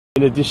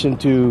In addition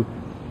to,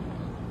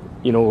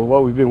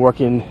 what we've been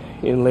working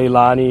in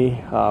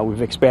Leilani,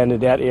 we've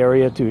expanded that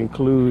area to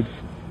include,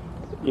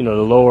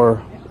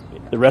 the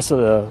rest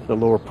of the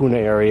lower Puna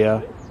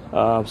area.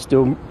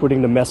 Still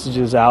putting the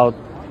messages out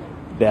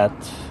that,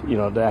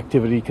 the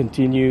activity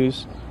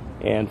continues,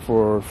 and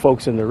for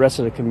folks in the rest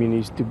of the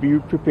communities to be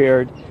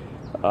prepared,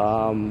 at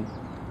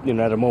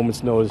a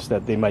moment's notice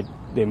that they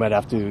might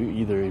have to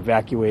either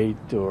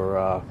evacuate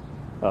or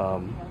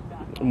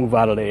move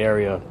out of the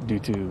area due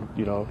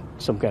to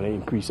some kind of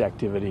increased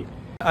activity.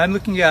 I'm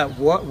looking at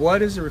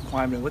what is the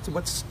requirement.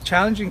 What's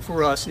challenging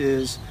for us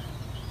is,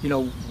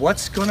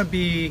 what's going to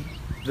be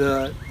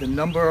the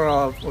number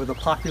of or the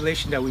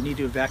population that we need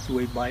to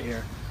evacuate by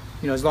air.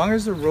 As long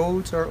as the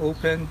roads are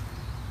open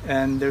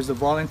and there's a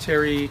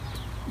voluntary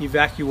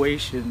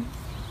evacuation,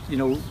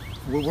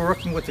 we're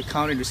working with the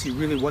county to see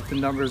really what the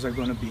numbers are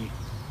going to be.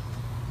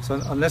 So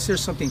unless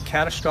there's something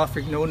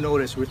catastrophic, no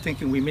notice, we're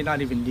thinking we may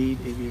not even need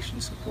aviation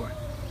support.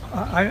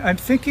 I'm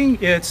thinking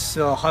it's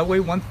Highway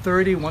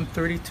 130,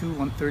 132,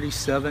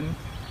 137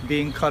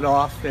 being cut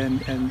off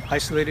and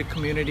isolated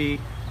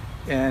community,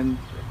 and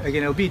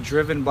again, it'll be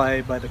driven by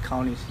the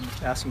counties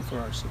asking for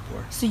our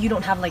support. So you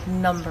don't have like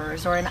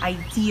numbers or an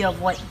idea of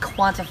what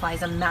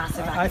quantifies a mass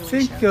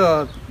evacuation?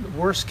 I think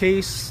worst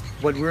case,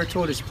 what we're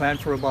told is planned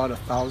for about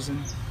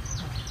 1,000.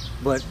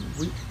 But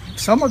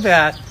some of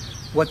that,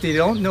 what they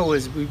don't know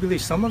is we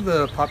believe some of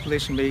the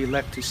population may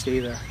elect to stay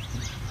there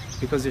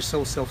because they're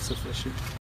so self-sufficient.